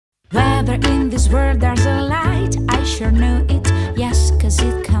Whether in this world there's a light, I sure know it, yes, 'cause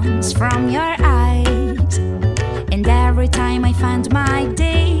it comes from your eyes. And every time I find my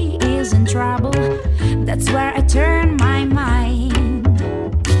day is in trouble, that's where I turn my mind.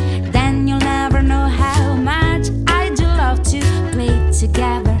 Then you'll never know how much I do love to play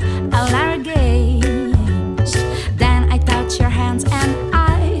together all our games. Then I touch your hands and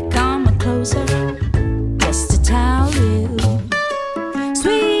I come closer just to tell you,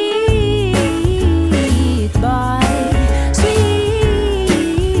 sweet boy, sweet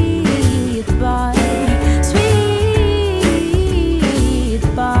boy, sweet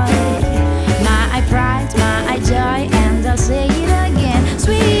boy, my pride, my joy, and I'll say it again,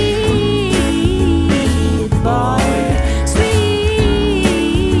 sweet boy, sweet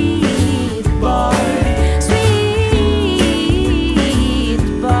boy, sweet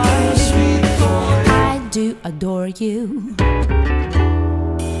boy, sweet boy, I do adore you.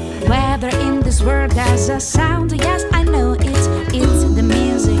 Whether in this world there's a sound, yes, I know it, it's the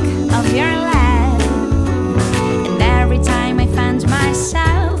music of your laugh. And every time I find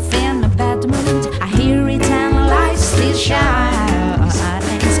myself in a bad mood, I hear it and life still shines.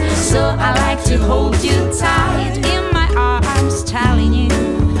 So I like to hold you tight in my arms, telling you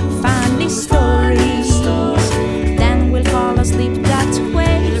funny stories. Then we'll fall asleep that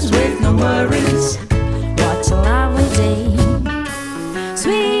way with no worries. What a lovely day.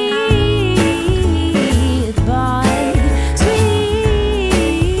 Sweet boy, sweet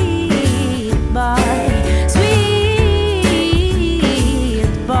boy, sweet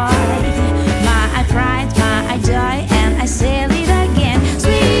boy, my pride, my joy, and I say it again,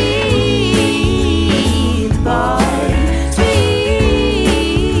 sweet boy, sweet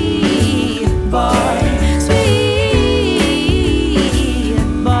boy, sweet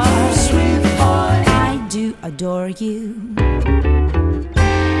boy, sweet boy, I do adore you.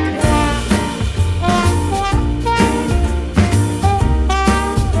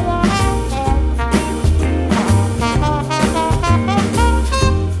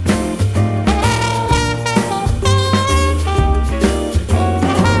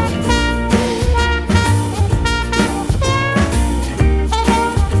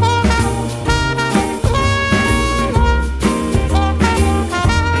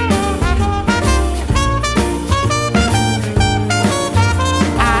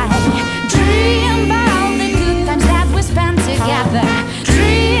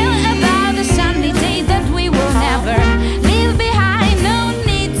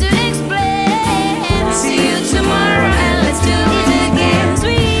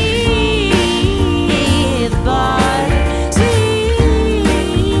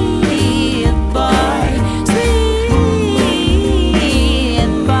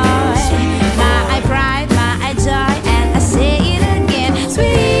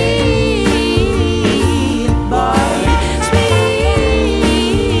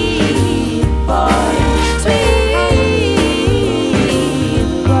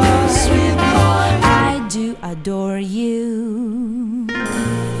 Adore you.